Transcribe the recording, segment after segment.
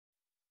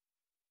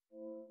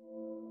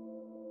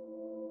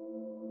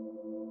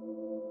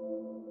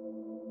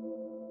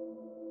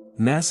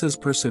NASA's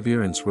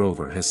Perseverance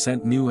rover has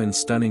sent new and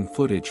stunning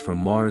footage from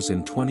Mars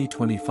in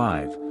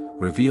 2025,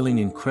 revealing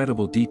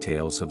incredible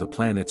details of the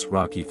planet's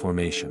rocky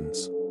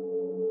formations.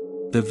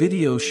 The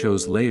video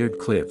shows layered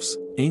cliffs,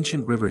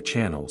 ancient river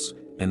channels,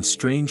 and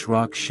strange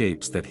rock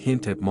shapes that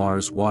hint at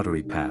Mars'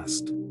 watery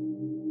past.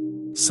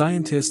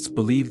 Scientists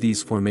believe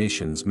these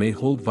formations may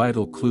hold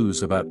vital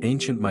clues about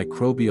ancient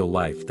microbial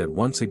life that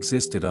once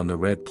existed on the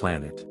red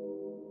planet.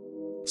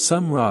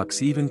 Some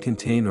rocks even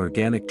contain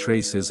organic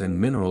traces and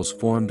minerals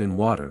formed in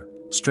water,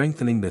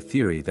 strengthening the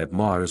theory that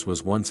Mars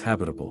was once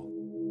habitable.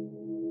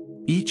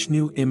 Each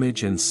new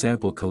image and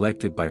sample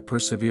collected by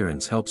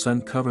Perseverance helps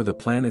uncover the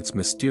planet's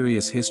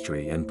mysterious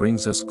history and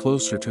brings us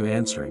closer to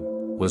answering,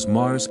 was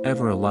Mars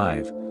ever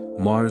alive?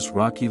 Mars'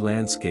 rocky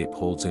landscape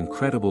holds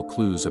incredible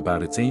clues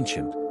about its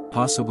ancient,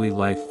 possibly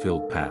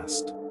life-filled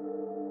past.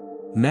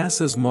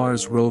 NASA's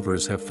Mars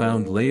rovers have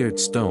found layered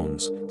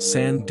stones,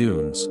 sand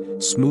dunes,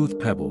 smooth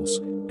pebbles,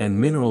 and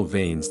mineral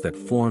veins that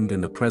formed in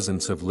the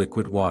presence of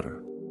liquid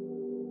water.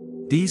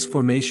 These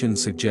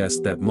formations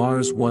suggest that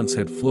Mars once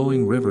had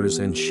flowing rivers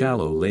and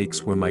shallow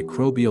lakes where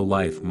microbial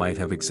life might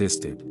have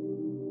existed.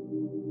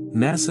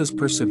 NASA's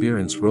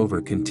Perseverance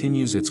rover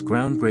continues its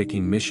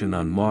groundbreaking mission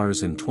on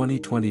Mars in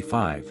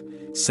 2025,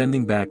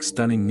 sending back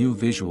stunning new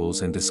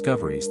visuals and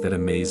discoveries that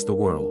amaze the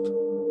world.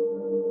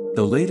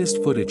 The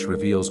latest footage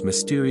reveals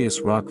mysterious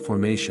rock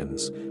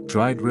formations,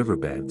 dried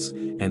riverbeds,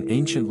 and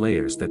ancient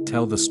layers that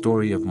tell the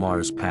story of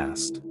Mars'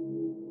 past.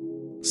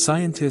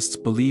 Scientists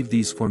believe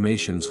these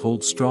formations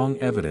hold strong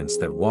evidence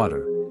that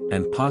water,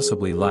 and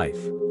possibly life,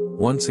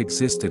 once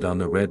existed on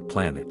the red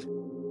planet.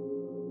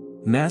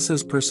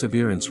 NASA's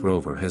Perseverance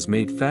rover has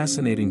made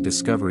fascinating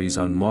discoveries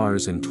on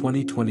Mars in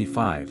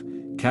 2025,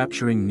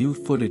 capturing new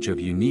footage of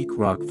unique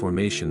rock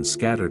formations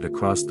scattered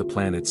across the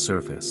planet's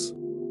surface.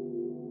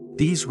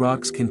 These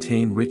rocks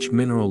contain rich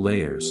mineral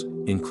layers,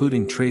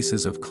 including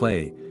traces of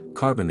clay,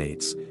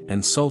 carbonates,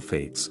 and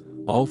sulfates,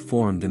 all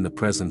formed in the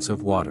presence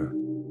of water.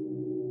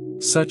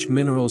 Such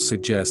minerals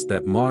suggest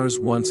that Mars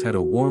once had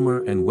a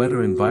warmer and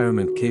wetter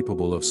environment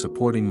capable of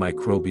supporting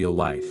microbial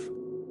life.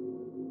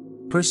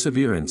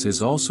 Perseverance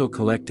is also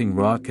collecting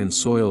rock and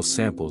soil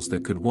samples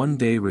that could one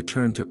day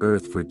return to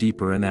Earth for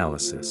deeper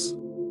analysis.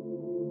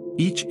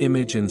 Each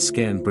image and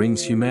scan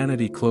brings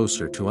humanity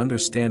closer to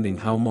understanding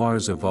how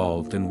Mars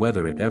evolved and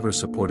whether it ever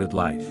supported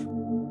life.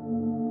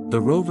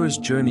 The rover's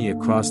journey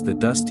across the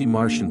dusty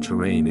Martian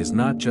terrain is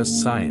not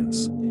just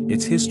science,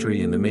 it's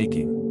history in the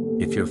making.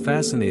 If you're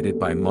fascinated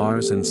by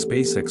Mars and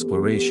space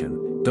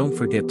exploration, don't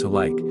forget to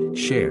like,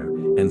 share,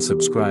 and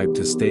subscribe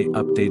to stay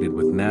updated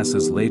with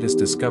NASA's latest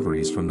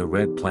discoveries from the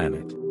Red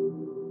Planet.